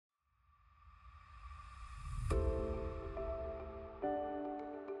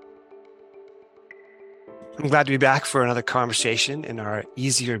I'm glad to be back for another conversation in our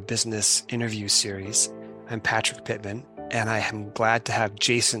Easier Business interview series. I'm Patrick Pittman, and I am glad to have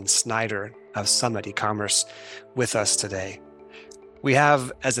Jason Snider of Summit E-commerce with us today. We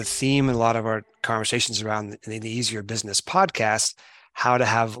have as a theme in a lot of our conversations around the Easier Business podcast, how to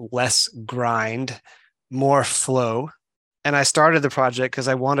have less grind, more flow. And I started the project because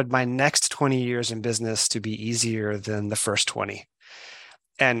I wanted my next 20 years in business to be easier than the first 20.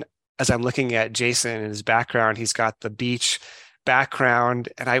 And as I'm looking at Jason and his background, he's got the beach background.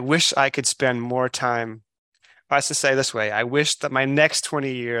 And I wish I could spend more time. Let's just say this way, I wish that my next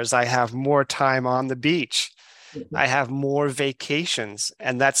 20 years, I have more time on the beach. I have more vacations.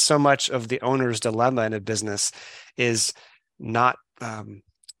 And that's so much of the owner's dilemma in a business is not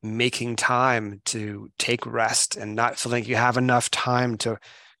making time to take rest and not feeling you have enough time to,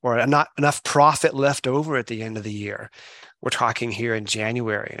 or not enough profit left over at the end of the year. We're talking here in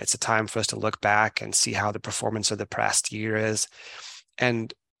January, and it's a time for us to look back and see how the performance of the past year is.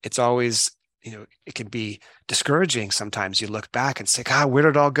 And it's always, it can be discouraging sometimes. You look back and say, God, where did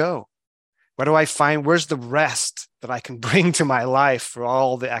it all go? What do I find? Where's the rest that I can bring to my life for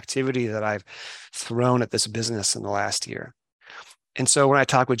all the activity that I've thrown at this business in the last year? And so when I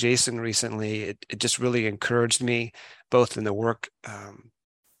talked with Jason recently, it just really encouraged me, both in the work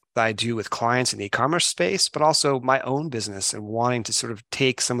that I do with clients in the e-commerce space, but also my own business and wanting to sort of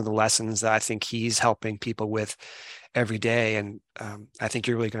take some of the lessons that I think he's helping people with every day. And I think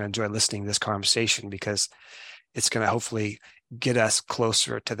you're really going to enjoy listening to this conversation because it's going to hopefully get us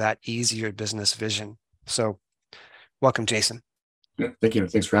closer to that easier business vision. So welcome, Jason. Yeah, thank you.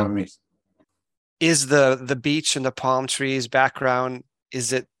 Thanks for having me. Is the beach and the palm trees background,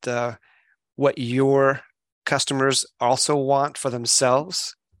 is it what your customers also want for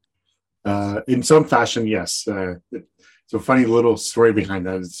themselves? In some fashion, yes. It's a funny little story behind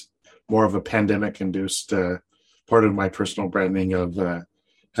that. It's more of a pandemic-induced part of my personal branding of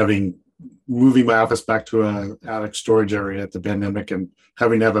moving my office back to an attic storage area at the pandemic and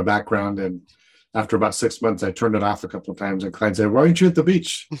having to have a background. And after about 6 months, I turned it off a couple of times, and clients said, "Why aren't you at the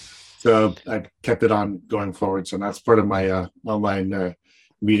beach?" So I kept it on going forward. So that's part of my online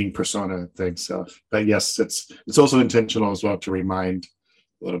meeting persona thing. So, but yes, it's also intentional as well to remind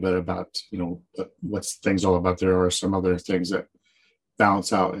a little bit about, what's things all about. There are some other things that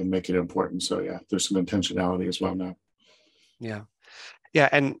balance out and make it important. So yeah, there's some intentionality as well now. Yeah. Yeah.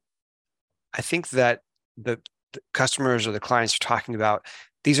 And I think that the customers or the clients you're talking about,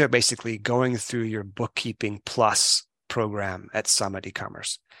 these are basically going through your bookkeeping plus program at Summit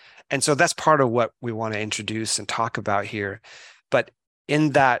E-commerce. And so that's part of what we want to introduce and talk about here. But in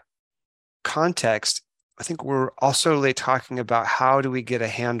that context, I think we're also really talking about how do we get a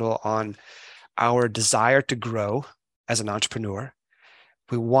handle on our desire to grow as an entrepreneur.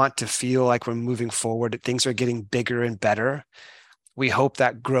 We want to feel like we're moving forward, that things are getting bigger and better. We hope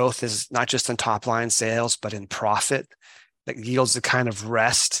that growth is not just in top line sales, but in profit that yields the kind of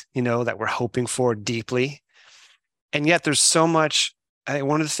rest, that we're hoping for deeply. And yet there's so much. I think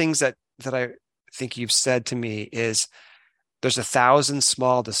one of the things that I think you've said to me is there's 1,000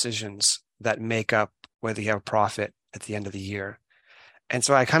 small decisions that make up whether you have a profit at the end of the year. And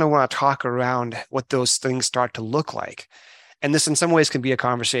so I kind of want to talk around what those things start to look like. And this in some ways can be a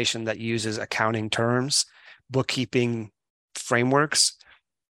conversation that uses accounting terms, bookkeeping frameworks.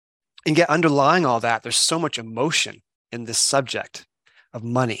 And yet underlying all that, there's so much emotion in this subject of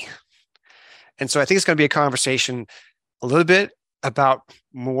money. And so I think it's going to be a conversation a little bit about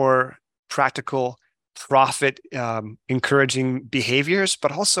more practical profit encouraging behaviors,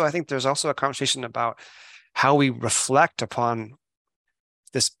 but also I think there's also a conversation about how we reflect upon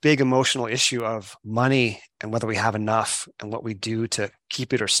this big emotional issue of money and whether we have enough and what we do to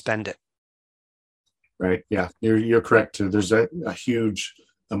keep it or spend it. Right. Yeah, you're correct. There's a huge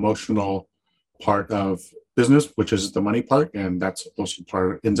emotional part of business, which is the money part, and that's also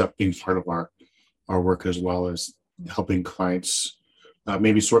ends up being part of our work as well as helping clients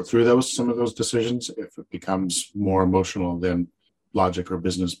maybe sort through some of those decisions if it becomes more emotional than logic or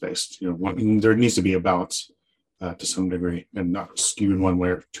business based. There needs to be a balance to some degree and not skew in one way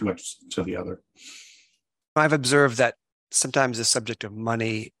or too much to the other. I've observed that sometimes the subject of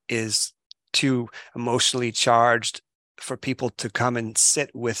money is too emotionally charged for people to come and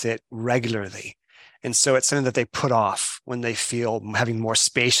sit with it regularly. And so it's something that they put off when they feel having more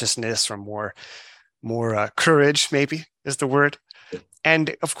spaciousness or more courage, maybe is the word.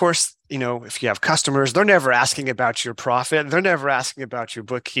 And of course, if you have customers, they're never asking about your profit. They're never asking about your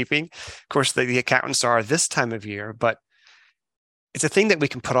bookkeeping. Of course, the accountants are this time of year, but it's a thing that we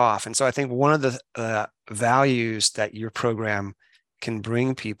can put off. And so I think one of the values that your program can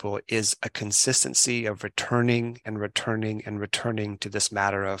bring people is a consistency of returning and returning and returning to this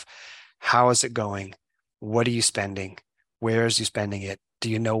matter of how is it going? What are you spending? Where is you spending it? Do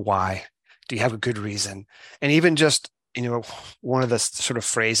you know why? Do you have a good reason? And even just, one of the sort of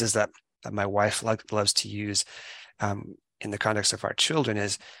phrases that my wife loves to use in the context of our children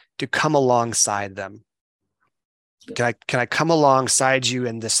is to come alongside them. Can I come alongside you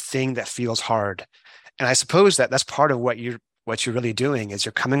in this thing that feels hard? And I suppose that's part of what you're really doing is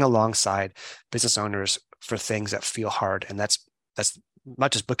you're coming alongside business owners for things that feel hard. And that's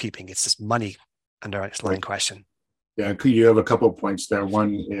not just bookkeeping, it's this money underlying question. Yeah, you have a couple of points there.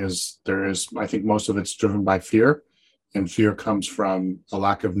 One is I think most of it's driven by fear, and fear comes from a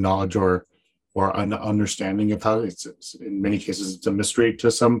lack of knowledge or an understanding of how it's in many cases it's a mystery to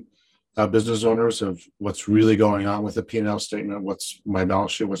some business owners of what's really going on with the P&L statement, what's my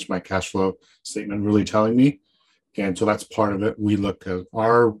balance sheet, what's my cash flow statement really telling me. And so that's part of it. We look at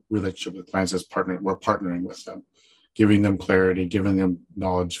our relationship with clients as partnering. We're partnering with them, giving them clarity, giving them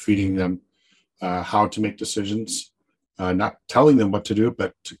knowledge, feeding them how to make decisions, not telling them what to do,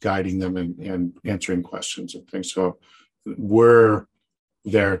 but guiding them and answering questions and things. So we're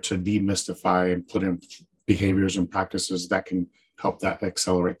there to demystify and put in behaviors and practices that can help that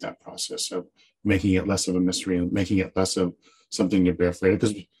accelerate that process of making it less of a mystery and making it less of something to be afraid of.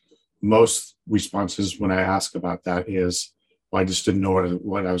 Because most responses when I ask about that is, well, I just didn't know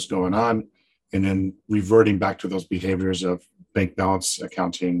what I was going on. And then reverting back to those behaviors of bank balance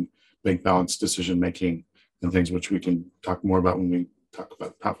accounting, bank balance decision-making, and things which we can talk more about when we talk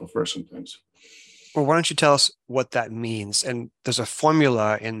about profit first and things. Well, why don't you tell us what that means? And there's a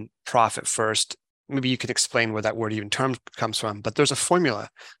formula in profit first. Maybe you could explain where that word even term comes from, but there's a formula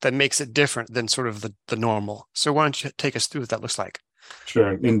that makes it different than sort of the normal. So why don't you take us through what that looks like?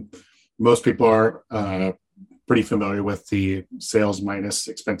 Sure. And most people are pretty familiar with the sales minus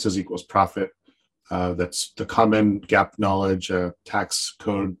expenses equals profit. That's the common GAAP knowledge. Tax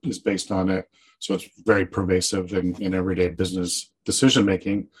code is based on it. So it's very pervasive in everyday business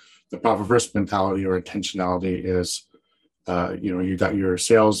decision-making. The profit first mentality or intentionality is, you got your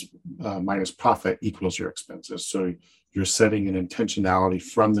sales minus profit equals your expenses. So you're setting an intentionality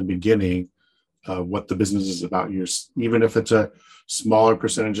from the beginning what the business is about. Even if it's a smaller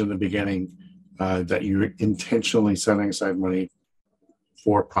percentage in the beginning, that you're intentionally setting aside money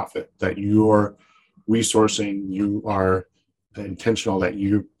for profit, that you're resourcing, you are intentional, that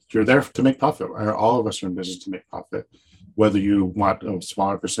you're there to make profit. All of us are in business to make profit. Whether you want a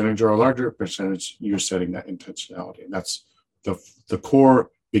smaller percentage or a larger percentage, you're setting that intentionality. And that's the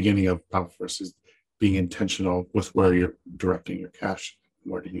core beginning of profit first, is being intentional with where you're directing your cash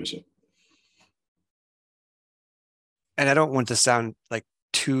and where to use it. And I don't want to sound like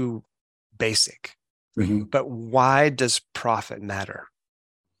too basic, but why does profit matter?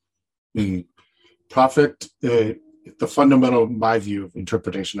 Profit, the fundamental, my view of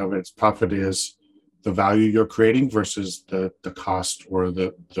interpretation of it, profit is the value you're creating versus the cost or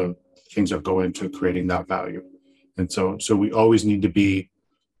the things that go into creating that value. And so we always need to be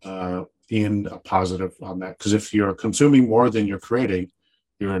in a positive on that, because if you're consuming more than you're creating,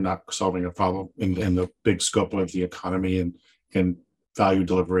 you're not solving a problem in the big scope of the economy and value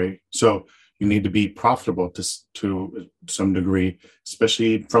delivery. So you need to be profitable to some degree,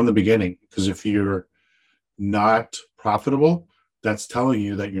 especially from the beginning, because if you're not profitable, that's telling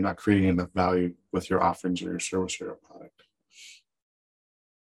you that you're not creating enough value with your offerings or your service or your product.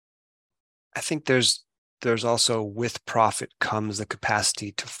 I think there's also, with profit comes the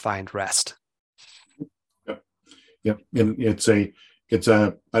capacity to find rest. Yep. And it's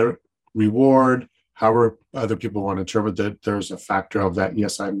a reward, however other people want to interpret that. There's a factor of that.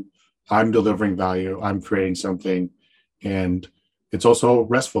 Yes, I'm delivering value, I'm creating something. And it's also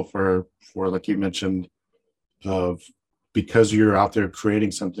restful for like you mentioned, of because you're out there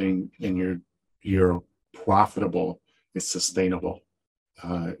creating something and you're profitable, it's sustainable.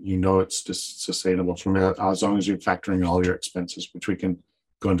 It's just sustainable from it, as long as you're factoring all your expenses, which we can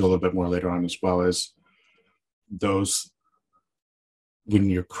go into a little bit more later on, as well as those. When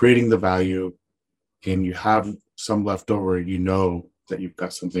you're creating the value and you have some left over, you know that you've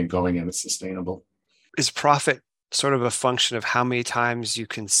got something going and it's sustainable. Is profit sort of a function of how many times you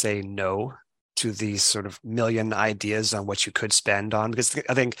can say no to these sort of million ideas on what you could spend on? Because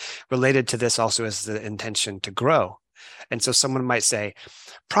I think related to this also is the intention to grow. And so someone might say,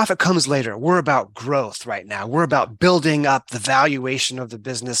 profit comes later. We're about growth right now. We're about building up the valuation of the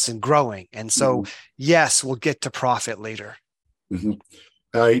business and growing. And so, yes, we'll get to profit later. Some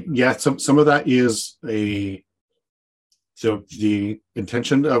of that is a the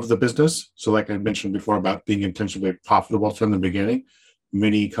intention of the business. So like I mentioned before about being intentionally profitable from the beginning,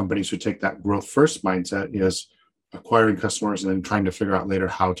 many companies who take that growth first mindset is acquiring customers and then trying to figure out later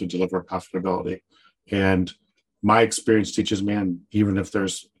how to deliver profitability. And my experience teaches me, and even if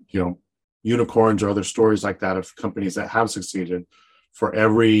there's, unicorns or other stories like that of companies that have succeeded, for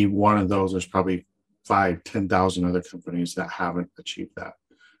every one of those, there's probably 5,000-10,000 other companies that haven't achieved that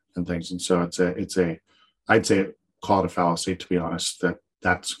and things. And so I'd say call it a fallacy, to be honest,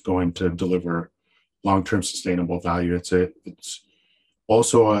 that's going to deliver long-term sustainable value. It's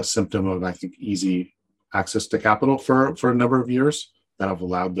also a symptom of, I think, easy access to capital for a number of years that have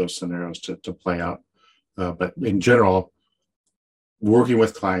allowed those scenarios to play out. But in general, working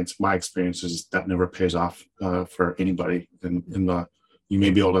with clients, my experience is that never pays off for anybody. You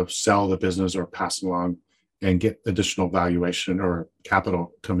may be able to sell the business or pass along and get additional valuation or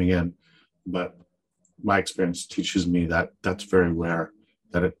capital coming in. But my experience teaches me that that's very rare,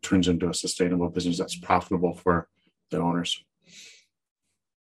 that it turns into a sustainable business that's profitable for the owners.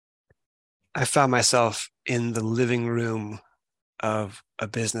 I found myself in the living room of a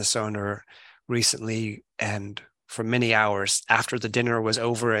business owner recently, and for many hours after the dinner was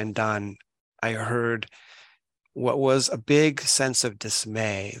over and done, I heard what was a big sense of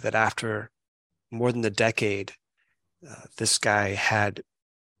dismay that after more than a decade, this guy had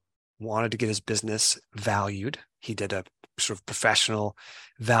wanted to get his business valued. He did a sort of professional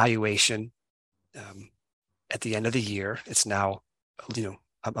valuation at the end of the year. It's now,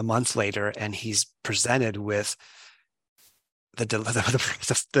 a month later, and he's presented with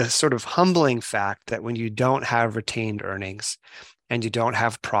the sort of humbling fact that when you don't have retained earnings and you don't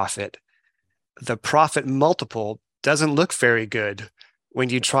have profit, the profit multiple doesn't look very good. When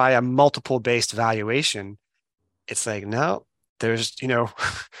you try a multiple based valuation, it's like, no, there's,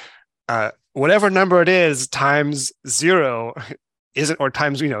 whatever number it is times zero isn't, or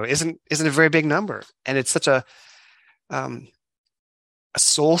times, isn't a very big number. And it's such a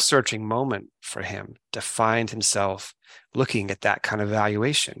soul searching moment for him to find himself looking at that kind of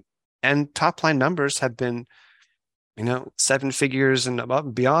valuation. And top line numbers have been, 7 figures and above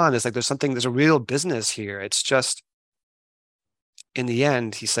and beyond. It's like there's a real business here. It's just, in the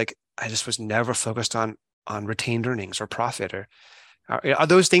end, he's like, I just was never focused on retained earnings or profit. Or are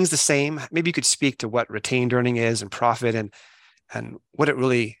those things the same? Maybe you could speak to what retained earning is and profit, and what it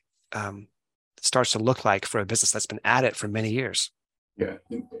really starts to look like for a business that's been at it for many years. Yeah.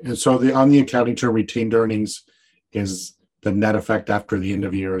 And so on the accounting term, retained earnings is the net effect after the end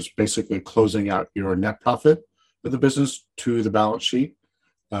of year, is basically closing out your net profit of the business to the balance sheet.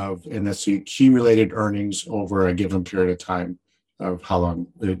 And that's the accumulated earnings over a given period of time of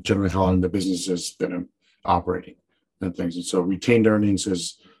generally how long the business has been operating and things. And so retained earnings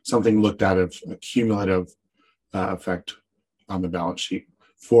is something looked at of a cumulative effect on the balance sheet.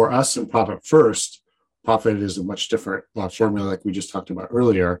 For us in Profit First, profit is a much different formula like we just talked about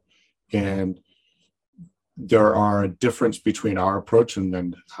earlier. And there are a difference between our approach and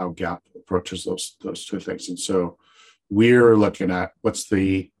then how GAAP approaches those two things. And so we're looking at what's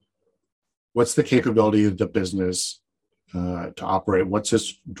the capability of the business to operate, what's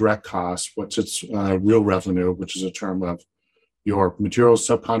its direct cost, what's its real revenue, which is a term of your materials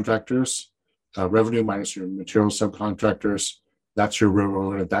subcontractors, revenue minus your materials subcontractors. That's your real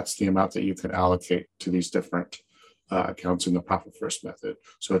revenue. That's the amount that you can allocate to these different accounts in the Profit First method.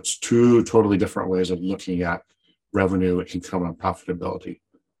 So it's two totally different ways of looking at revenue, income, and profitability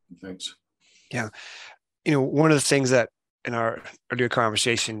and things. Yeah. One of the things that in our earlier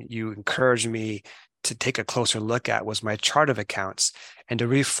conversation, you encouraged me to take a closer look at was my chart of accounts, and to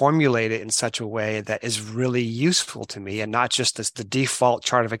reformulate it in such a way that is really useful to me, and not just the default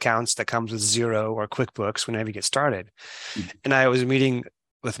chart of accounts that comes with Xero or QuickBooks whenever you get started. Mm-hmm. And I was meeting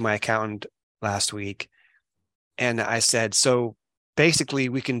with my accountant last week, and I said, so basically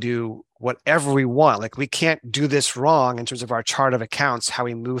we can do whatever we want. Like, we can't do this wrong in terms of our chart of accounts, how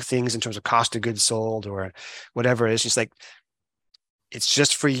we move things in terms of cost of goods sold or whatever it is. Just like, it's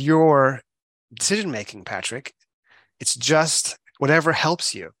just for your decision-making, Patrick. It's just whatever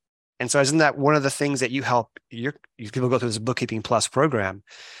helps you. And so isn't that one of the things that you help your people go through this Bookkeeping Plus program,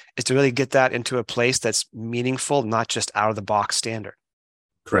 is to really get that into a place that's meaningful, not just out of the box standard?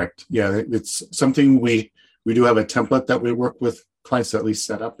 Correct. Yeah, it's something we do have a template that we work with clients to at least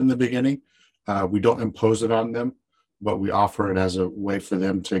set up in the beginning. We don't impose it on them, but we offer it as a way for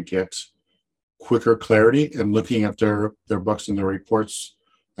them to get quicker clarity and looking at their books and their reports,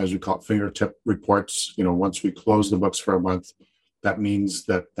 as we call it, fingertip reports. Once we close the books for a month, that means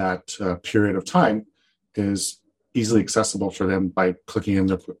that period of time is easily accessible for them by clicking in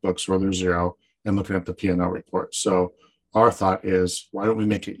their QuickBooks or their Xero and looking at the P&L report. So our thought is, why don't we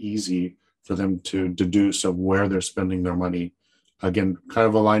make it easy for them to deduce of where they're spending their money? Again, kind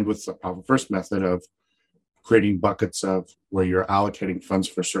of aligned with the profit first method of creating buckets of where you're allocating funds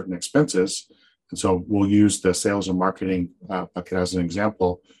for certain expenses. And so we'll use the sales and marketing bucket as an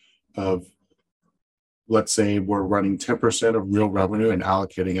example of, let's say we're running 10% of real revenue and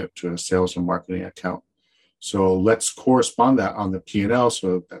allocating it to a sales and marketing account. So let's correspond that on the P&L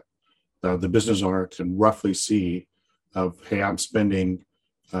so that the business owner can roughly see of, hey, I'm spending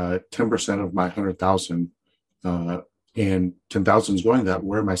 10% of my 100,000 and 10,000 is going that.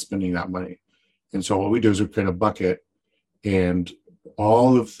 Where am I spending that money? And so what we do is we create a bucket, and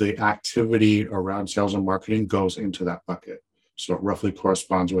all of the activity around sales and marketing goes into that bucket. So it roughly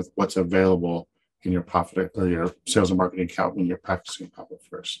corresponds with what's available in your profit or your sales and marketing account when you're practicing profit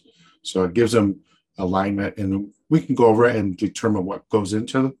first. So it gives them alignment, and we can go over it and determine what goes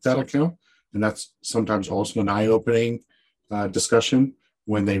into that account. And that's sometimes also an eye-opening discussion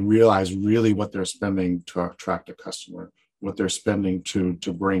when they realize really what they're spending to attract a customer, what they're spending to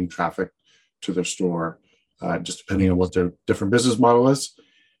bring traffic to their store, just depending on what their different business model is.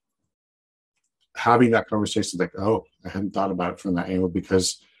 Having that conversation like, oh, I hadn't thought about it from that angle,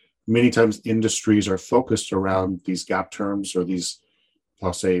 because many times industries are focused around these gap terms or these,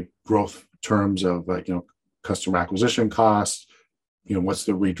 I'll say, growth terms of customer acquisition costs. What's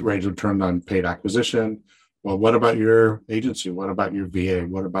the rate of return on paid acquisition? Well, what about your agency? What about your VA?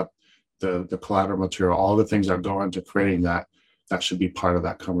 What about the collateral material? All the things that go into creating that should be part of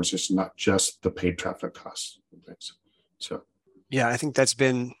that conversation, not just the paid traffic costs. So, yeah, I think that's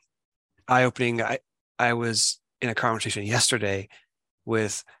been eye-opening. I was in a conversation yesterday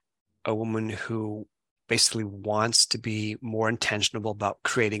with a woman who basically wants to be more intentional about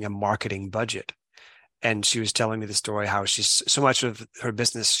creating a marketing budget. And she was telling me the story how she's so much of her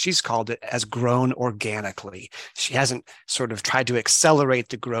business, she's called it, has grown organically. She hasn't sort of tried to accelerate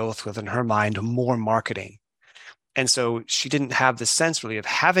the growth within her mind, more marketing. And so she didn't have the sense really of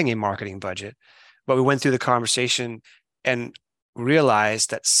having a marketing budget. But we went through the conversation and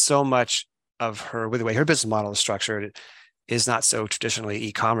realized that so much of her, with the way her business model is structured, is not so traditionally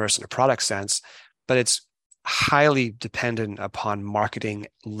e-commerce in a product sense, but it's highly dependent upon marketing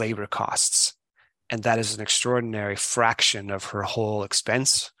labor costs. And that is an extraordinary fraction of her whole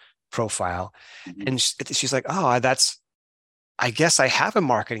expense profile. Mm-hmm. And she's like, oh, I guess I have a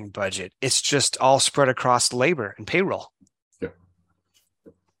marketing budget. It's just all spread across labor and payroll. Yeah.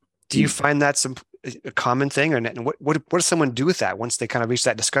 Do you find that's a common thing? And what does someone do with that once they kind of reach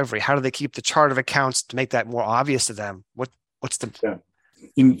that discovery? How do they keep the chart of accounts to make that more obvious to them? What's the... Yeah.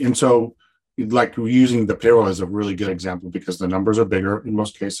 And so like using the payroll as a really good example, because the numbers are bigger in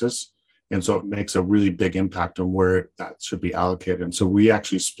most cases. And so it makes a really big impact on where that should be allocated. And so we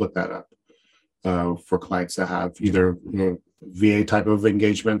actually split that up for clients that have either VA type of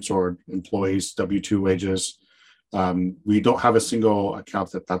engagements or employees, W-2 wages. We don't have a single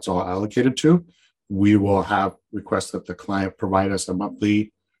account that's all allocated to. We will have requests that the client provide us a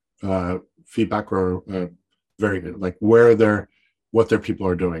monthly feedback or very like what their people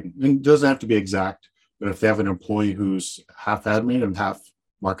are doing. And it doesn't have to be exact, but if they have an employee who's half admin and half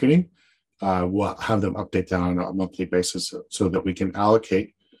marketing, we'll have them update that on a monthly basis so that we can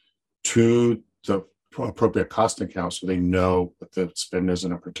allocate to the appropriate cost account so they know what the spend is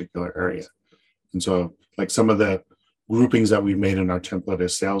in a particular area. And so like some of the groupings that we made in our template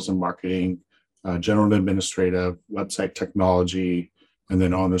is sales and marketing, general and administrative, website technology, and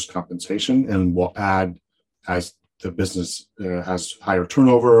then owner's compensation. And we'll add, as the business has higher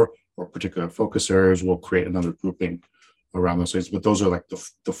turnover or particular focus areas, we'll create another grouping around those things. But those are like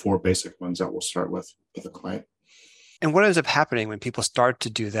the four basic ones that we'll start with a client. And what ends up happening when people start to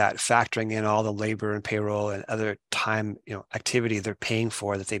do that, factoring in all the labor and payroll and other time, activity they're paying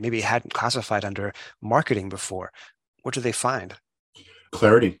for that they maybe hadn't classified under marketing before? What do they find?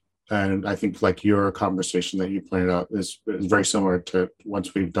 Clarity. And I think like your conversation that you pointed out is very similar to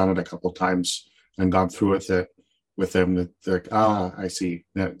once we've done it a couple of times and gone through with them, they're like, I see.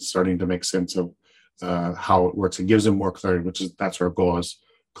 That's starting to make sense of how it works. It gives them more clarity, that's our goal, is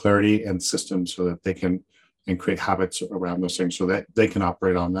clarity and systems so that they can and create habits around those things so that they can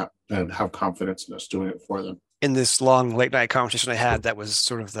operate on that and have confidence in us doing it for them. In this long late night conversation I had, that was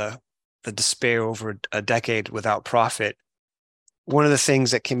sort of the despair over a decade without profit. One of the things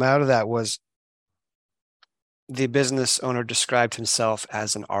that came out of that was the business owner described himself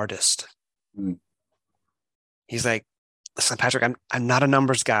as an artist. Mm. He's like, listen, Patrick, I'm not a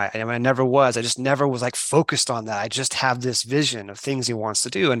numbers guy. I never was. I just never was like focused on that. I just have this vision of things he wants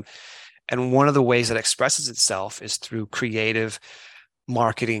to do. And one of the ways that expresses itself is through creative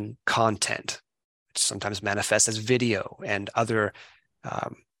marketing content. which sometimes manifests as video and other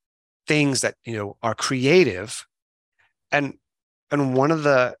um, things that are creative. And one of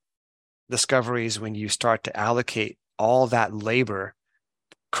the discoveries when you start to allocate all that labor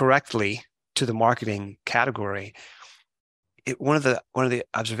correctly to the marketing category, one of the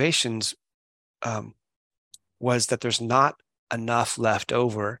observations was that there's not enough left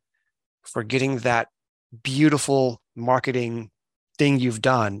over for getting that beautiful marketing thing you've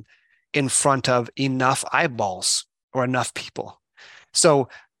done in front of enough eyeballs or enough people. So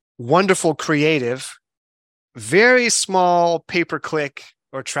wonderful creative, very small pay-per-click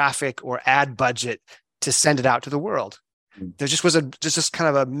or traffic or ad budget to send it out to the world. There just was just kind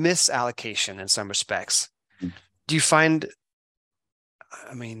of a misallocation in some respects. Do you find,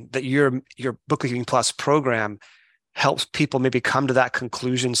 that your Bookkeeping Plus program helps people maybe come to that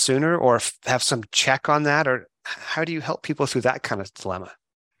conclusion sooner or have some check on that? Or how do you help people through that kind of dilemma?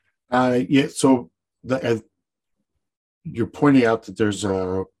 Yeah, so you're pointing out that there's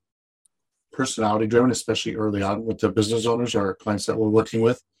a personality driven, especially early on with the business owners or clients that we're working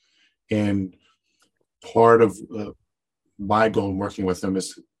with. And part of my goal in working with them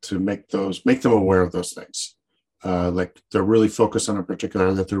is to make them aware of those things. Like they're really focused on a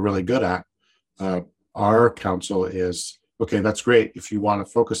particular that they're really good at. Our counsel is, okay, that's great. If you want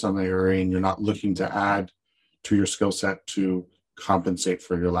to focus on the area and you're not looking to add to your skill set to compensate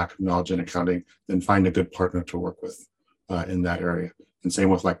for your lack of knowledge in accounting, then find a good partner to work with in that area. And same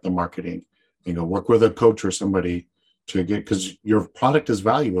with like the marketing. Work with a coach or somebody to get, because your product is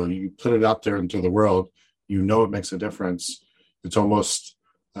valuable. You put it out there into the world, it makes a difference. It's almost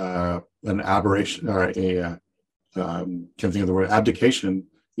an aberration or can't think of the word, abdication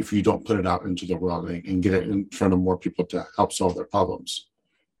if you don't put it out into the world and get it in front of more people to help solve their problems.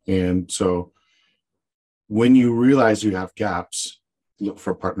 And so when you realize you have gaps, look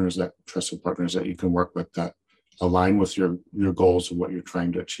for trusted partners that you can work with that align with your goals and what you're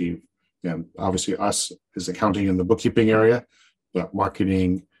trying to achieve. And obviously us is accounting in the bookkeeping area, but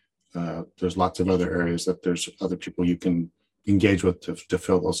marketing, there's lots of other areas that there's other people you can engage with to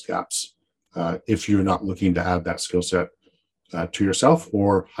fill those gaps. If you're not looking to add that skill set to yourself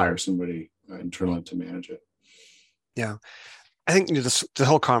or hire somebody internally to manage it. Yeah. I think the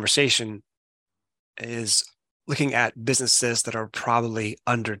whole conversation is looking at businesses that are probably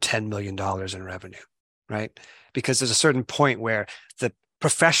under $10 million in revenue, right? Because there's a certain point where the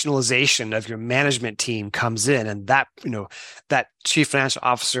professionalization of your management team comes in, and that that chief financial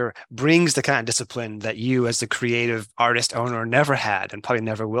officer brings the kind of discipline that you as the creative artist owner never had and probably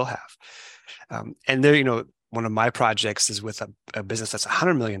never will have. And there, one of my projects is with a business that's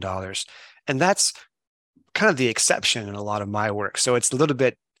 $100 million, and that's kind of the exception in a lot of my work. So it's a little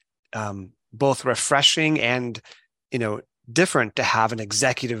bit both refreshing and different to have an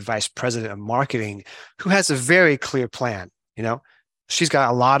executive vice president of marketing who has a very clear plan. She's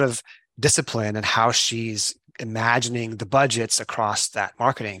got a lot of discipline in how she's imagining the budgets across that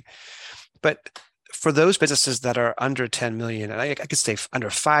marketing. But for those businesses that are under 10 million, and I could say under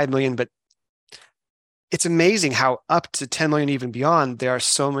 5 million, but it's amazing how up to 10 million, even beyond, there are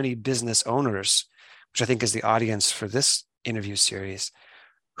so many business owners, which I think is the audience for this interview series,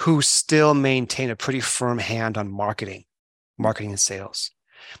 who still maintain a pretty firm hand on marketing and sales.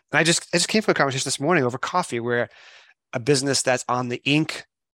 And I just came from a conversation this morning over coffee where a business that's on the Inc.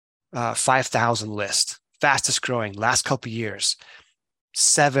 5,000 list, fastest growing, last couple of years,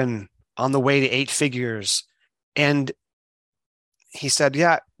 7 on the way to 8 figures. And he said,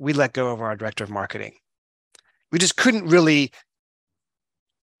 yeah, we let go of our director of marketing. We just couldn't really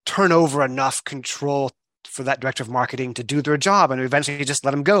turn over enough control for that director of marketing to do their job. And eventually just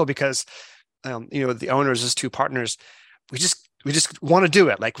let him go because, the owners, his 2 partners, we just want to do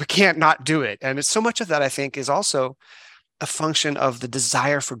it. Like we can't not do it. And it's so much of that, I think, is also a function of the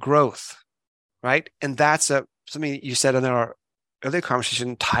desire for growth, right? And that's something you said in our earlier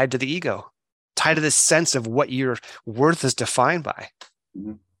conversation, tied to the ego, tied to this sense of what your worth is defined by.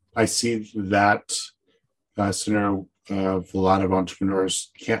 I see that scenario of a lot of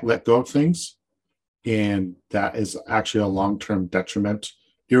entrepreneurs can't let go of things. And that is actually a long-term detriment,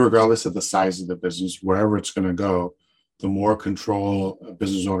 irregardless of the size of the business, wherever it's going to go. The more control a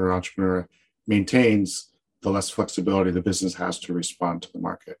business owner or entrepreneur maintains, the less flexibility the business has to respond to the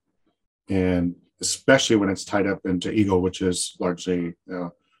market. And especially when it's tied up into ego, which is largely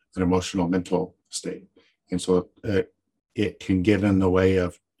an emotional, mental state. And so it can get in the way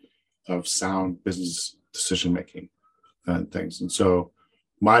of sound business decision-making and things. And so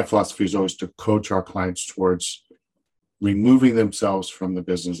my philosophy is always to coach our clients towards removing themselves from the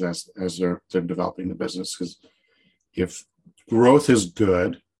business as they're developing the business. Because if growth is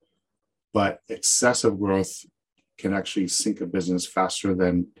good, but excessive growth can actually sink a business faster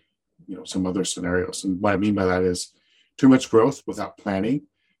than some other scenarios. And what I mean by that is too much growth without planning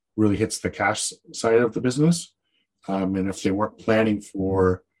really hits the cash side of the business. And if they weren't planning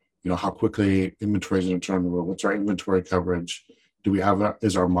for, how quickly inventory is going to turn, what's our inventory coverage?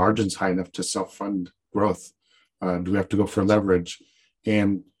 Is our margins high enough to self-fund growth? Do we have to go for leverage?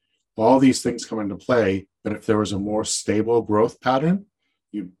 And all these things come into play. But if there was a more stable growth pattern,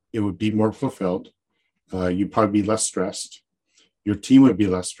 it would be more fulfilled. You'd probably be less stressed. Your team would be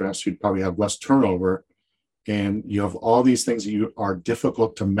less stressed. You'd probably have less turnover. And you have all these things that are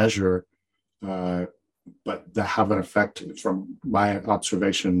difficult to measure, but that have an effect. From my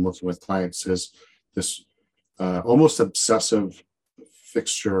observation working with clients is this almost obsessive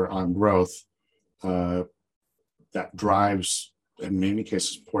fixture on growth that drives, in many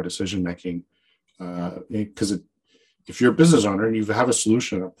cases, poor decision making. Because if you're a business owner and you have a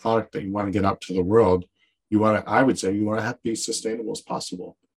solution, a product that you want to get out to the world, I would say you want to have to be sustainable as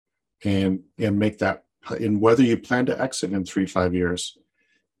possible, and make that. And whether you plan to exit in 3-5 years,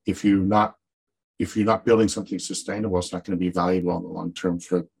 if you're not building something sustainable, it's not going to be valuable in the long term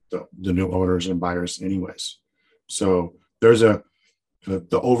for the new owners and buyers, anyways. So there's the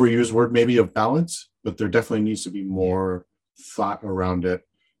overused word maybe of balance, but there definitely needs to be more thought around it,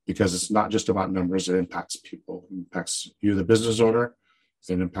 because it's not just about numbers. It impacts people. It impacts you, the business owner.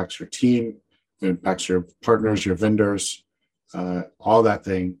 It impacts your team. It impacts your partners, your vendors. All that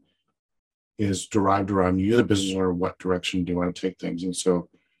thing is derived around you, the business owner. What direction do you want to take things? And so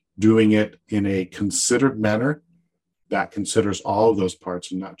doing it in a considered manner that considers all of those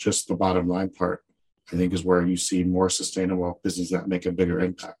parts and not just the bottom line part, I think is where you see more sustainable business that make a bigger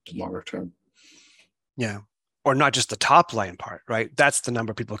impact longer term. Yeah. Or not just the top line part, right? That's the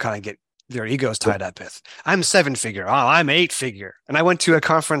number people kind of get their egos tied up with. I'm 7-figure. Oh, I'm 8-figure. And I went to a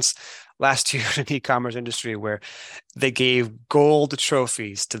conference last year in the e-commerce industry where they gave gold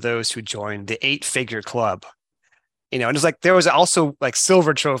trophies to those who joined the 8-figure club. And it's like there was also like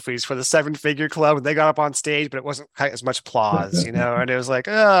silver trophies for the 7-figure club, and they got up on stage, but it wasn't quite as much applause, and it was like,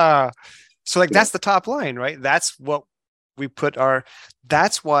 so like that's the top line, right? That's what we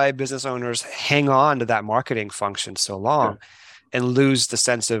that's why business owners hang on to that marketing function so long and lose the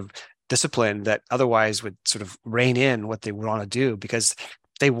sense of discipline that otherwise would sort of rein in what they want to do, because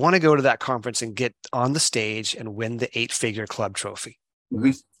they want to go to that conference and get on the stage and win the 8-figure club trophy.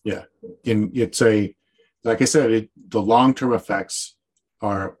 Mm-hmm. Yeah. And it's like I said, the long-term effects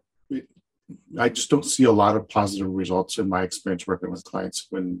are, I just don't see a lot of positive results in my experience working with clients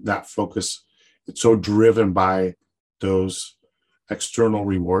when that focus, it's so driven by those external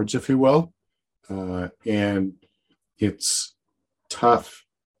rewards, if you will. And it's tough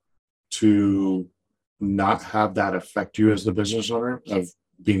to not have that affect you as the business owner of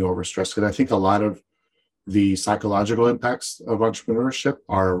being overstressed. Because I think a lot of the psychological impacts of entrepreneurship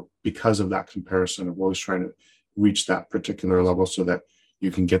are because of that comparison of always trying to reach that particular level so that you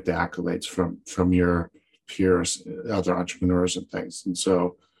can get the accolades from your peers, other entrepreneurs and things. And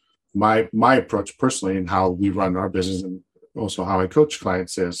so my approach personally and how we run our business, and also how I coach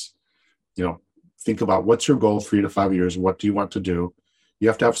clients, is, think about what's your goal 3 to 5 years. What do you want to do? You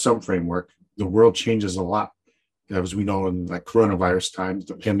have to have some framework. The world changes a lot. As we know, in like coronavirus times,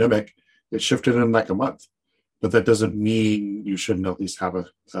 the pandemic, it shifted in like a month. But that doesn't mean you shouldn't at least have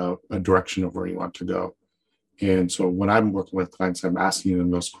a direction of where you want to go. And so when I'm working with clients, I'm asking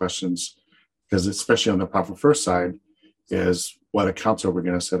them those questions, because especially on the Profit First side, is what accounts are we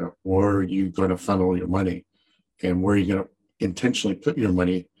going to set up? Where are you going to funnel your money? And where are you going to intentionally put your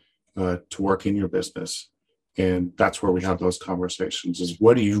money to work in your business? And that's where we have those conversations, is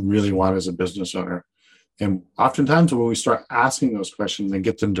what do you really want as a business owner? And oftentimes when we start asking those questions and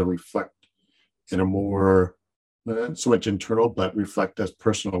get them to reflect in a more, not so much internal, but reflect as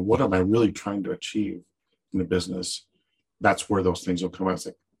personal, what am I really trying to achieve in the business? That's where those things will come out.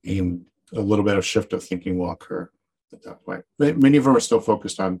 And a little bit of shift of thinking will occur at that point. Many of them are still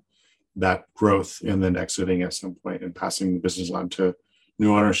focused on that growth and then exiting at some point and passing the business on to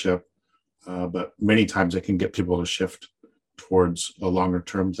new ownership. But many times it can get people to shift towards a longer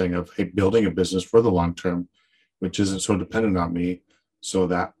term thing of, hey, building a business for the long term, which isn't so dependent on me, so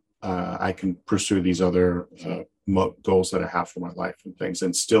that I can pursue these other goals that I have for my life and things,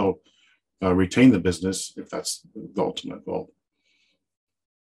 and still retain the business if that's the ultimate goal.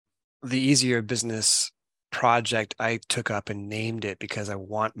 The easier business project I took up and named it because I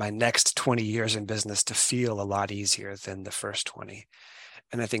want my next 20 years in business to feel a lot easier than the first 20.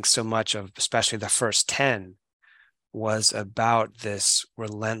 And I think so much of, especially the first 10, was about this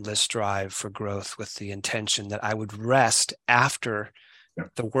relentless drive for growth with the intention that I would rest after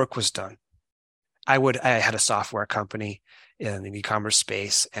the work was done. I had a software company in the e-commerce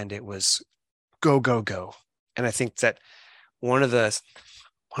space, and it was go, go, go. And I think that one of the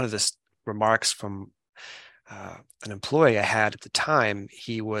remarks from an employee I had at the time,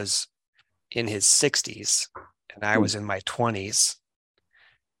 he was in his 60s and I was in my 20s.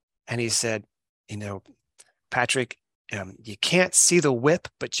 And he said, Patrick, you can't see the whip,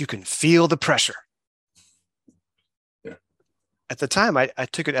 but you can feel the pressure. Yeah. At the time, I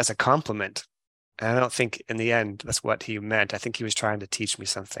took it as a compliment. And I don't think in the end that's what he meant. I think he was trying to teach me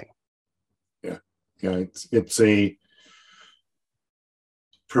something. Yeah. Yeah. It's a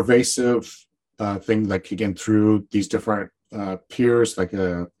pervasive thing, like again, through these different peers, like,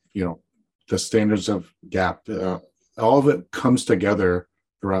 the standards of GAP, all of it comes together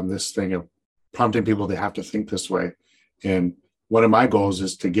around this thing of prompting people to have to think this way. And one of my goals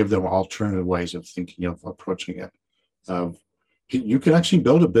is to give them alternative ways of thinking, of approaching it. You can actually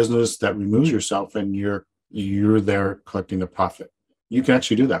build a business that removes yourself and you're there collecting the profit. You can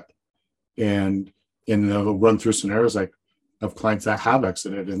actually do that. And they'll run through scenarios like of clients that have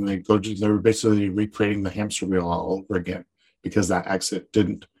exited, and they're basically recreating the hamster wheel all over again because that exit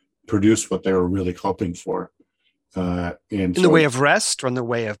didn't produce what they were really hoping for. In the way of rest, or in the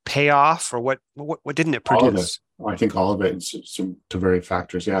way of payoff, or what didn't it produce? All of it. I think all of it is to various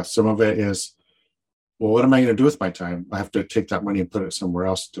factors. Yeah, some of it is, well, what am I going to do with my time? I have to take that money and put it somewhere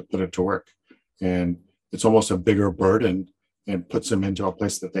else to put it to work. And it's almost a bigger burden and puts them into a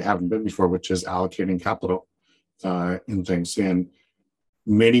place that they haven't been before, which is allocating capital in things. And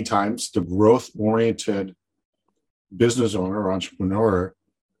many times the growth-oriented business owner or entrepreneur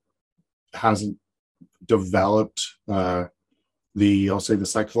hasn't developed the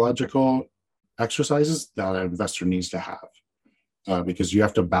psychological exercises that an investor needs to have, because you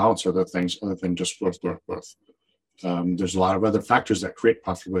have to balance other things other than just growth. There's a lot of other factors that create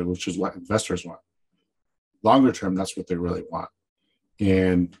profitability, which is what investors want. Longer term, that's what they really want.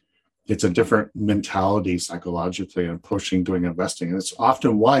 And it's a different mentality psychologically in approaching doing investing. And it's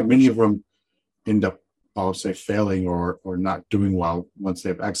often why many of them end up, I'll say, failing or not doing well once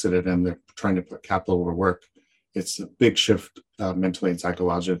they've exited and they're trying to put capital to work. It's a big shift mentally and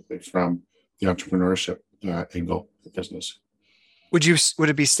psychologically from the entrepreneurship angle of the business. Would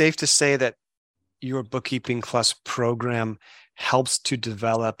it be safe to say that your Bookkeeping Plus program helps to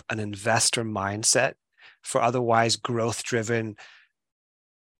develop an investor mindset for otherwise growth-driven,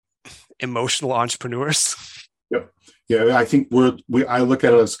 emotional entrepreneurs? Yeah. I think I look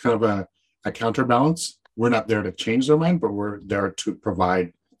at it as kind of a counterbalance. We're not there to change their mind, but we're there to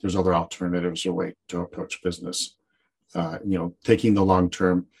provide. There's other alternatives or way to approach business. Taking the long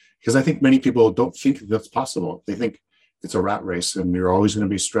term, because I think many people don't think that's possible. They think it's a rat race, and you're always going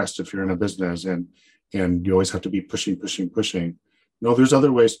to be stressed if you're in a business, and you always have to be pushing. No, there's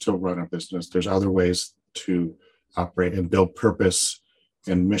other ways to run a business. There's other ways to operate and build purpose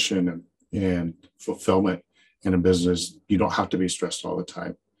and mission and fulfillment in a business. You don't have to be stressed all the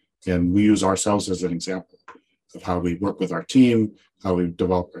time. And we use ourselves as an example of how we work with our team, how we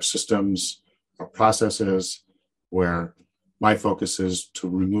develop our systems, our processes, where my focus is to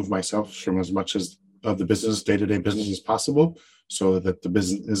remove myself from as much of the business, day-to-day business as possible, so that the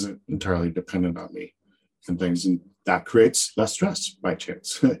business isn't entirely dependent on me and things. And that creates less stress by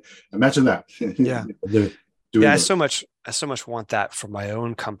chance. Imagine that. Yeah. I so much want that for my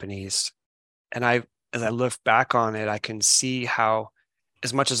own companies. And as I look back on it, I can see how,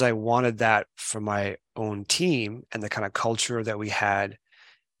 as much as I wanted that for my own team and the kind of culture that we had,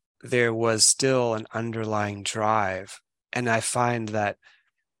 there was still an underlying drive. And I find that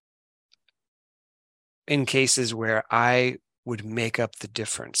in cases where I would make up the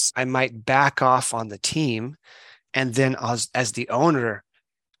difference, I might back off on the team. And then as the owner,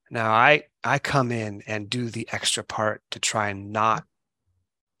 now I come in and do the extra part to try and not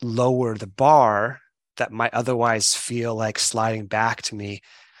lower the bar that might otherwise feel like sliding back to me.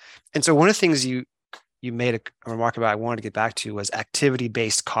 And so one of the things you made a remark about I wanted to get back to was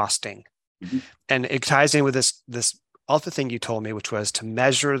activity-based costing. Mm-hmm. And it ties in with this other thing you told me, which was to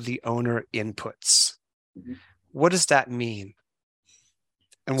measure the owner inputs. Mm-hmm. What does that mean?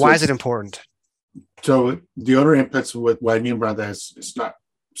 And why is it important? So the owner inputs, what I mean by that is it's not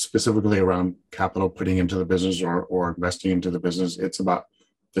specifically around capital putting into the business or investing into the business. It's about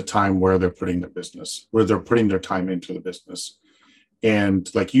the time where they're putting their time into the business. And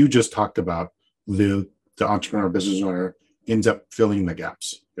like you just talked about, the entrepreneur business owner ends up filling the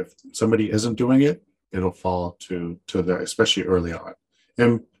gaps. If somebody isn't doing it, it'll fall to the, especially early on.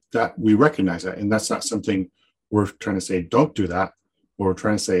 And that we recognize that. And that's not something we're trying to say, don't do that. What we're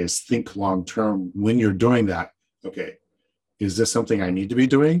trying to say is think long term when you're doing that. Okay, is this something I need to be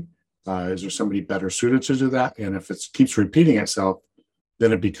doing? Is there somebody better suited to do that? And if it keeps repeating itself,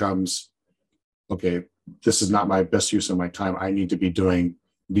 then it becomes, okay, this is not my best use of my time. I need to be doing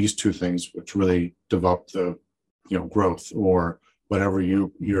these two things, which really develop the, growth or whatever your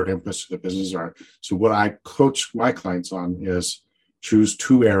inputs to the business are. So what I coach my clients on is choose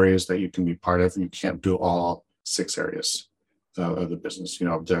two areas that you can be part of. You can't do all 6 areas of the business.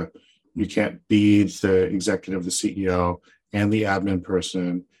 You can't be the executive, the CEO, and the admin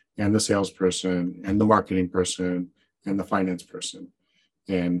person, and the salesperson, and the marketing person, and the finance person,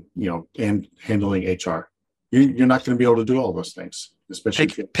 and handling HR. You're not going to be able to do all those things, especially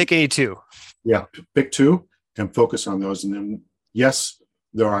pick any two. Yeah, pick two and focus on those. And then, yes,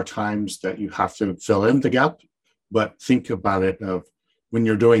 there are times that you have to fill in the gap, but think about it of when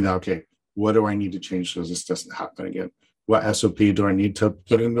you're doing that. Okay, what do I need to change so this doesn't happen again? What SOP do I need to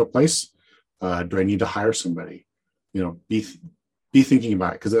put into place? Do I need to hire somebody? Be thinking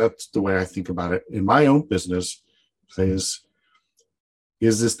about it, because that's the way I think about it in my own business. Is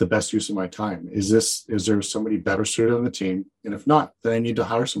this the best use of my time? Is there somebody better suited on the team? And if not, then I need to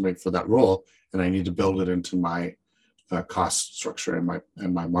hire somebody for that role, and I need to build it into my cost structure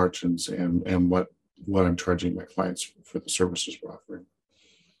and my margins and what I'm charging my clients for the services we're offering.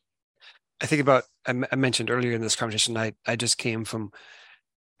 I think about, I mentioned earlier in this conversation, I just came from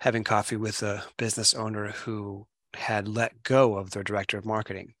having coffee with a business owner who had let go of their director of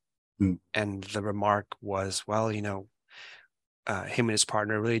marketing. And the remark was, well, him and his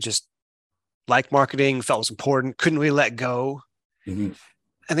partner really just liked marketing, felt it was important, couldn't really let go. Mm-hmm.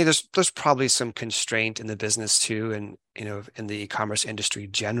 I think there's probably some constraint in the business too. And, in the e-commerce industry,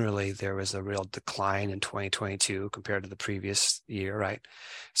 generally, there was a real decline in 2022 compared to the previous year, right?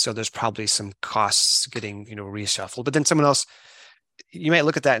 So there's probably some costs getting, reshuffled. But then someone else, you might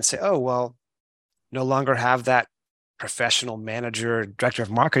look at that and say, oh, well, no longer have that professional manager, director of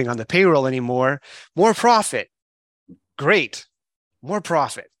marketing on the payroll anymore. More profit. Great. More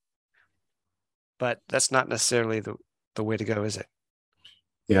profit. But that's not necessarily the way to go, is it?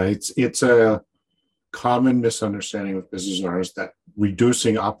 Yeah, it's a common misunderstanding with business owners that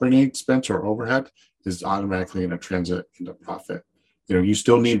reducing operating expense or overhead is automatically going to transit into profit. You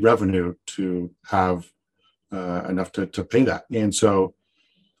still need revenue to have enough to pay that. And so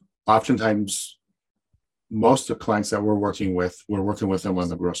oftentimes, most of the clients that we're working with them on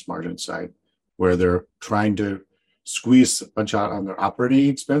the gross margin side, where they're trying to squeeze a bunch out on their operating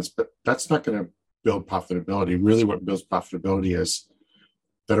expense, but that's not going to build profitability. Really, what builds profitability is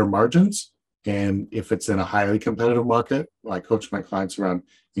better margins. And if it's in a highly competitive market, I coach my clients around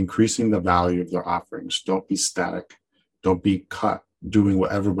increasing the value of their offerings. Don't be static. Don't be caught doing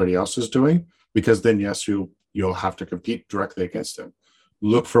what everybody else is doing, because then, yes, you'll have to compete directly against them.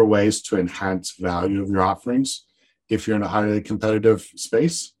 Look for ways to enhance value of your offerings. If you're in a highly competitive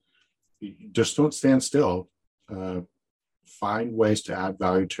space, just don't stand still. Find ways to add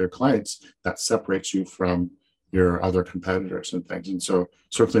value to your clients that separates you from your other competitors and things. And so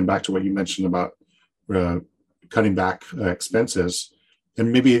circling back to what you mentioned about cutting back expenses,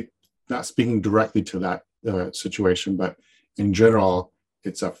 and maybe not speaking directly to that situation, but in general,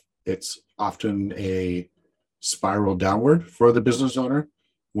 it's often a spiral downward for the business owner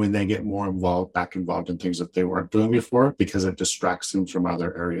when they get back involved in things that they weren't doing before, because it distracts them from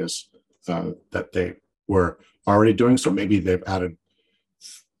other areas that they were already doing. So maybe they've added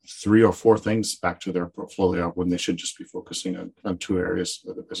 3 or 4 things back to their portfolio when they should just be focusing on 2 areas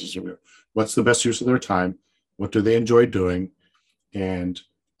of the business. What's the best use of their time? What do they enjoy doing? And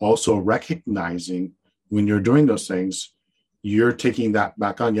also recognizing when you're doing those things, you're taking that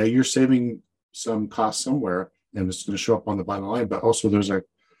back on. Yeah, you're saving some cost somewhere, and it's going to show up on the bottom line, but also there's a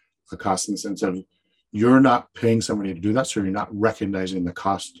cost in the sense of you're not paying somebody to do that, so you're not recognizing the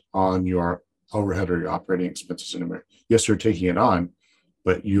cost on your overhead or your operating expenses anymore. Yes, you're taking it on,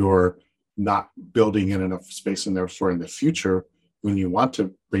 but you're not building in enough space in there for in the future when you want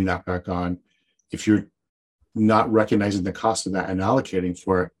to bring that back on. If you're not recognizing the cost of that and allocating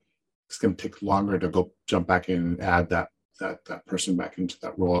for it, it's going to take longer to go jump back in and add that person back into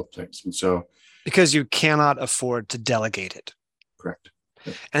that role of things. And so, because you cannot afford to delegate it. Correct.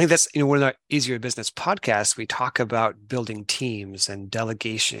 I think that's, one of our Easier Business podcasts, we talk about building teams and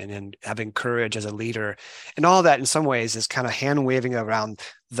delegation and having courage as a leader. And all that in some ways is kind of hand waving around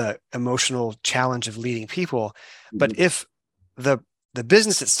the emotional challenge of leading people. Mm-hmm. But if the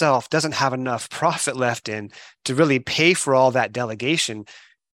business itself doesn't have enough profit left in to really pay for all that delegation,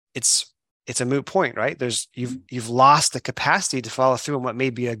 it's a moot point, right? You've lost the capacity to follow through on what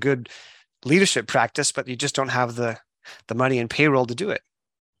may be a good leadership practice, but you just don't have the money and payroll to do it.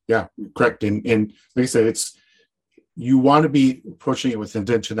 Yeah, correct. And like I said, you want to be approaching it with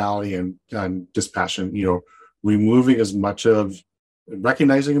intentionality and dispassion, removing as much of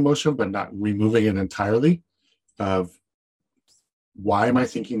recognizing emotion, but not removing it entirely of why am I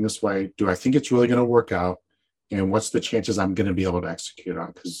thinking this way? Do I think it's really going to work out? And what's the chances I'm going to be able to execute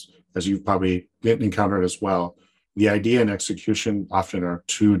on? Because as you've probably encountered as well, the idea and execution often are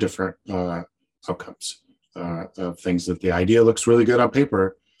two different outcomes of things that the idea looks really good on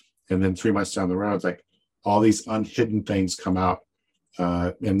paper. And then 3 months down the road, it's like all these unhidden things come out.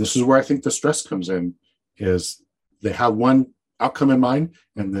 And this is where I think the stress comes in, is they have one outcome in mind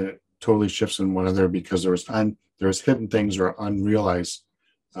and then it totally shifts in one other because there's hidden things or unrealized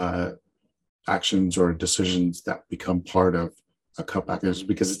actions or decisions that become part of a cutback.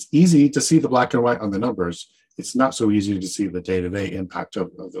 Because it's easy to see the black and white on the numbers. It's not so easy to see the day-to-day impact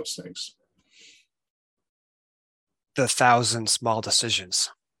of those things. The 1,000 small decisions.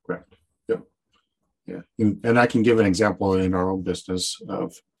 Correct. Yep. Yeah. And I can give an example in our own business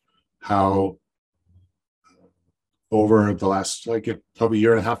of how over the last probably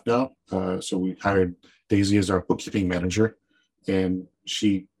year and a half now, so we hired Daisy as our bookkeeping manager, and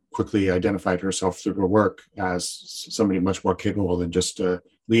she quickly identified herself through her work as somebody much more capable than just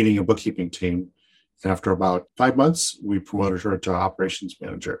leading a bookkeeping team. And after about 5 months, we promoted her to operations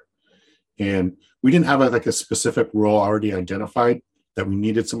manager. And we didn't have a specific role already identified that we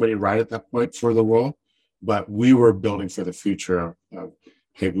needed somebody right at that point for the role, but we were building for the future of,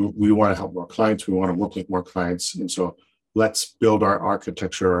 hey, we want to help more clients. We want to work with more clients. And so let's build our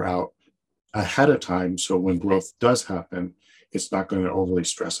architecture out ahead of time. So when growth does happen, it's not going to overly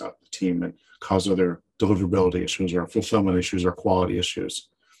stress out the team and cause other deliverability issues or fulfillment issues or quality issues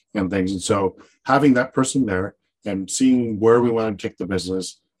and things. And so having that person there and seeing where we want to take the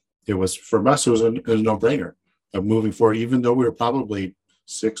business, for us, it was a no-brainer of moving forward, even though we were probably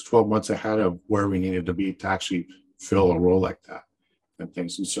 6-12 months ahead of where we needed to be to actually fill a role like that and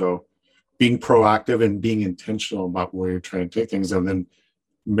things. And so being proactive and being intentional about where you're trying to take things and then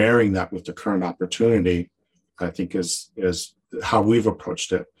marrying that with the current opportunity, I think is how we've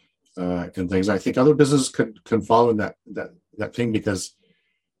approached it and things. I think other businesses can follow in that thing, because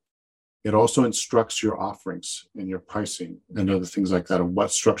it also instructs your offerings and your pricing and other things like that. Of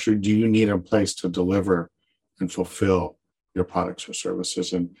what structure do you need in place to deliver and fulfill your products or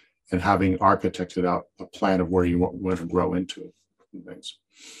services, and having architected out a plan of where you want to grow into and things.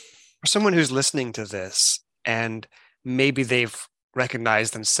 For someone who's listening to this and maybe they've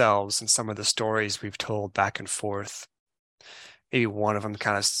recognized themselves in some of the stories we've told back and forth, maybe one of them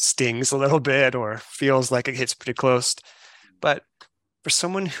kind of stings a little bit or feels like it hits pretty close, but for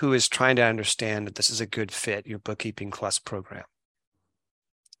someone who is trying to understand that this is a good fit, your Bookkeeping Plus program,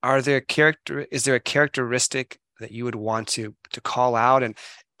 is there a characteristic that you would want to call out? And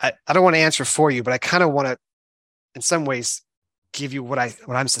I don't want to answer for you, but I kind of want to, in some ways, give you what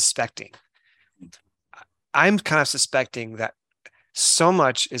I'm suspecting. I'm kind of suspecting that so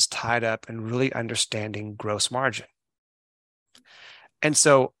much is tied up in really understanding gross margin. And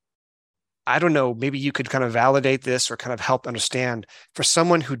so I don't know, maybe you could kind of validate this or kind of help understand, for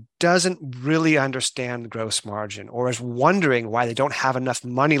someone who doesn't really understand gross margin or is wondering why they don't have enough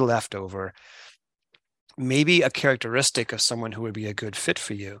money left over, maybe a characteristic of someone who would be a good fit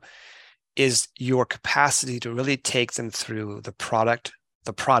for you is your capacity to really take them through the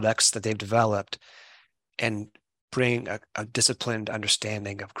products that they've developed and bring a disciplined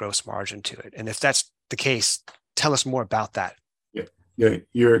understanding of gross margin to it. And if that's the case, tell us more about that. Yeah,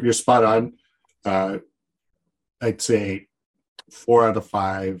 you're spot on. I'd say 4 out of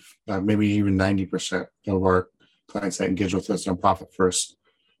 5, maybe even 90% of our clients that engage with us on Profit First.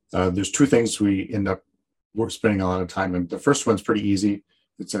 There's 2 things we're spending a lot of time in. The first one's pretty easy.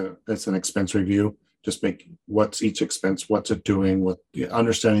 It's an expense review. Just make what's each expense, what's it doing,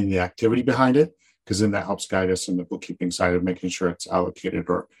 understanding the activity behind it, because then that helps guide us in the bookkeeping side of making sure it's allocated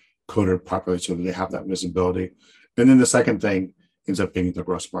or coded properly so that they have that visibility. And then the second thing ends up being the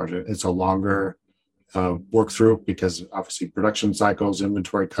gross margin. It's a longer work through because obviously production cycles,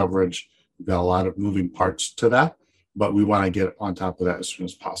 inventory coverage, we've got a lot of moving parts to that, but we want to get on top of that as soon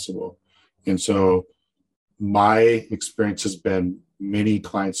as possible. And so my experience has been many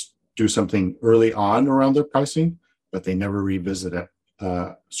clients do something early on around their pricing, but they never revisit it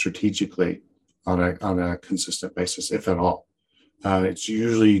strategically on a consistent basis, if at all. It's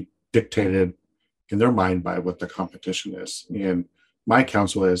usually dictated in their mind by what the competition is. And my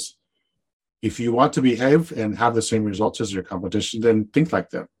counsel is, if you want to behave and have the same results as your competition, then think like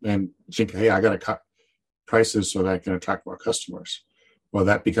them and think, hey, I got to cut prices so that I can attract more customers. Well,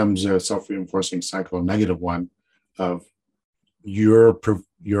 that becomes a self-reinforcing cycle, a negative one of your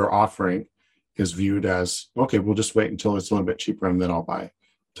offering is viewed as, okay, we'll just wait until it's a little bit cheaper and then I'll buy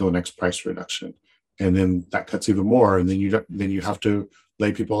till the next price reduction. And then that cuts even more. And then you have to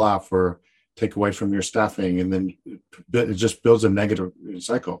lay people off or take away from your staffing. And then it just builds a negative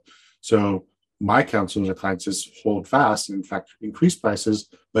cycle. So my counsel to clients is hold fast. In fact, increase prices,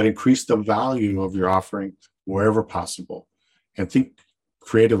 but increase the value of your offering wherever possible. And think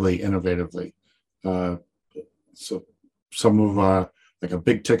creatively, innovatively. So some of like a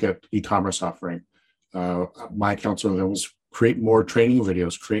big ticket e-commerce offering, my counsel then was create more training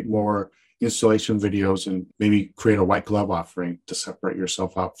videos, create more installation videos, and maybe create a white glove offering to separate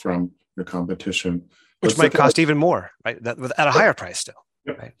yourself out from your competition. Which might cost even more, right? At a higher price still.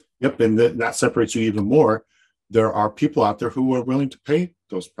 Yep. Right? Yep. And that separates you even more. There are people out there who are willing to pay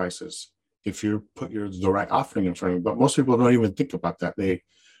those prices if you put the right offering in front of them. But most people don't even think about that. They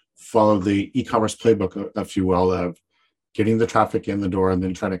follow the e-commerce playbook, if you will, of getting the traffic in the door and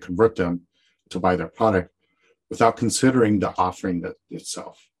then trying to convert them to buy their product without considering the offering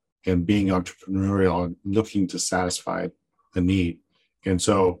itself and being entrepreneurial and looking to satisfy the need. And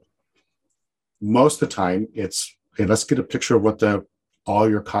so most of the time it's, hey, let's get a picture of what all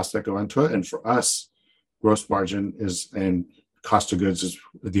your costs that go into it. And for us, gross margin and cost of goods is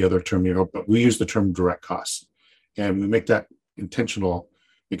the other term, but we use the term direct costs. And we make that intentional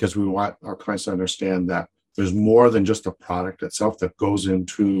because we want our clients to understand that there's more than just the product itself that goes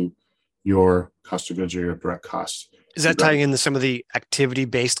into your cost of goods or your direct costs. Is that tying into some of the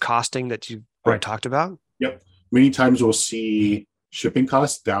activity-based costing that you already talked about? Yep. Many times we'll see shipping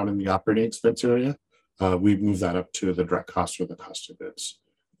costs down in the operating expense area. We move that up to the direct cost or the cost of goods.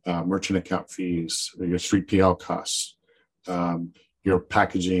 Merchant account fees, your 3PL costs, your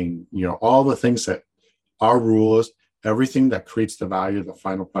packaging, all the things that our rule is, everything that creates the value of the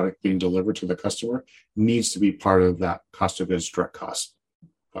final product being delivered to the customer needs to be part of that cost of goods direct cost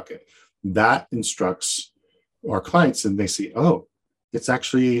bucket. That instructs our clients and they see, oh, it's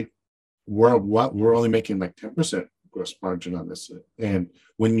actually, we're only making like 10% gross margin on this. And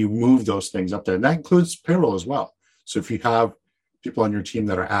when you move those things up there, and that includes payroll as well. So if you have people on your team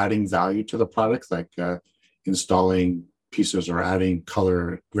that are adding value to the product, like installing pieces or adding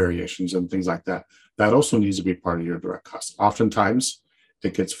color variations and things like that, that also needs to be part of your direct cost. Oftentimes,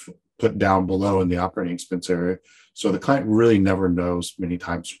 it gets put down below in the operating expense area. So the client really never knows many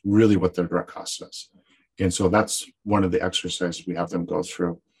times really what their direct cost is. And so that's one of the exercises we have them go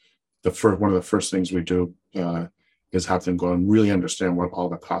through. One of the first things we do is have them go and really understand what all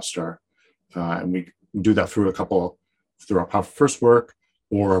the costs are. And we do that through our first work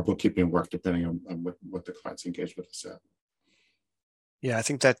or our bookkeeping work, depending on what the client's engaged with us at. Yeah, I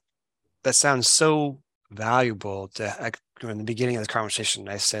think that sounds so valuable. In the beginning of the conversation,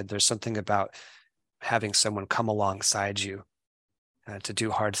 I said there's something about having someone come alongside you to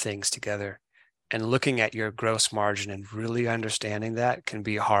do hard things together. And looking at your gross margin and really understanding that can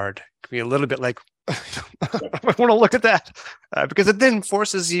be hard. It can be a little bit like, I want to look at that because it then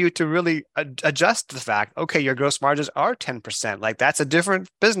forces you to really adjust the fact, okay, your gross margins are 10%. Like that's a different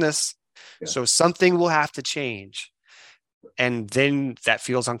business. Yeah. So something will have to change. And then that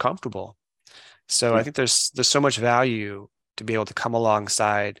feels uncomfortable. So I think there's so much value to be able to come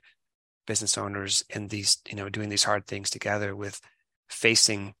alongside business owners in these, doing these hard things together with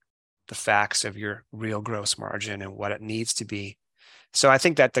facing the facts of your real gross margin and what it needs to be. So I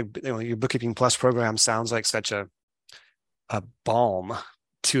think that your Bookkeeping Plus program sounds like such a balm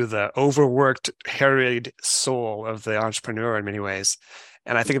to the overworked, harried soul of the entrepreneur in many ways.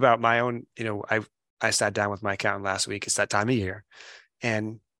 And I think about my own, I sat down with my accountant last week. It's that time of year.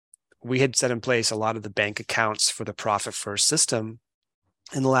 And we had set in place a lot of the bank accounts for the Profit First system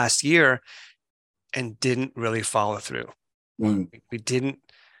in the last year and didn't really follow through. Mm. We didn't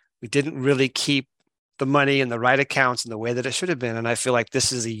really keep the money in the right accounts in the way that it should have been. And I feel like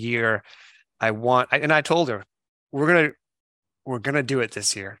this is a year and I told her, we're going to do it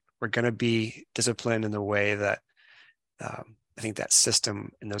this year. We're going to be disciplined in the way that I think that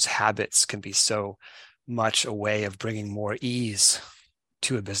system and those habits can be so much a way of bringing more ease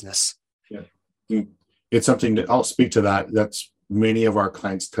to a business. Yeah. It's something that I'll speak to that. That's many of our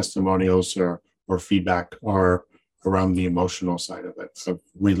clients' testimonials or feedback are around the emotional side of it. So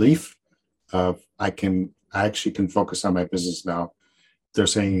relief of I actually can focus on my business now. They're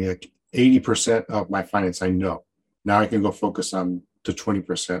saying like 80% of my finance I know. Now I can go focus on the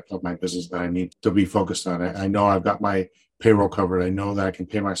 20% of my business that I need to be focused on. I know I've got my payroll covered. I know that I can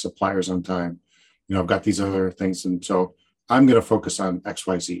pay my suppliers on time. I've got these other things. And so I'm going to focus on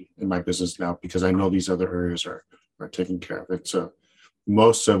XYZ in my business now because I know these other areas are taken care of it. So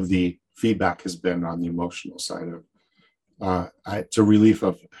most of the feedback has been on the emotional side it's a relief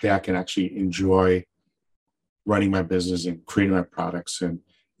of, hey, I can actually enjoy running my business and creating my products and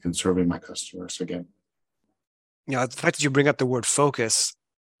serving my customers again. The fact that you bring up the word focus,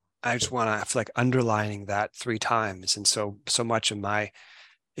 I just want to, I feel like underlining that 3 times. And so much of my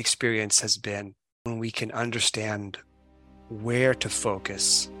experience has been when we can understand where to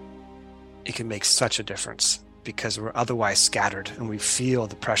focus, it can make such a difference because we're otherwise scattered and we feel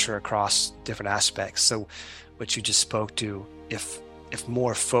the pressure across different aspects. So what you just spoke to, if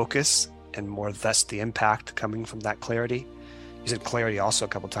more focus and more thus the impact coming from that clarity, you said clarity also a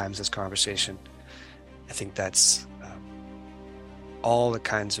couple of times in this conversation. I think that's all the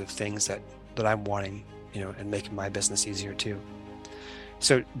kinds of things that I'm wanting, and making my business easier too.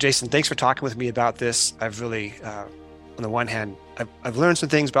 So Jason, thanks for talking with me about this. I've really, on the one hand, I've learned some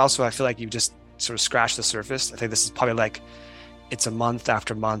things, but also I feel like you've just sort of scratched the surface. I think this is probably like, it's a month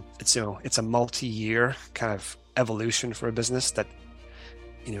after month. It's a multi-year kind of evolution for a business that,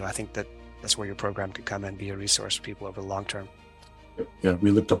 I think that's where your program could come and be a resource for people over the long term. Yeah,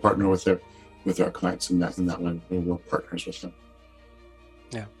 we look to partner with our clients in that way. We're partners with them.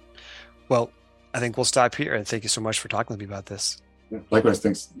 Yeah. Well, I think we'll stop here, and thank you so much for talking with me about this. Yeah, likewise,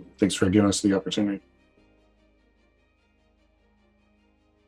 thanks for giving us the opportunity.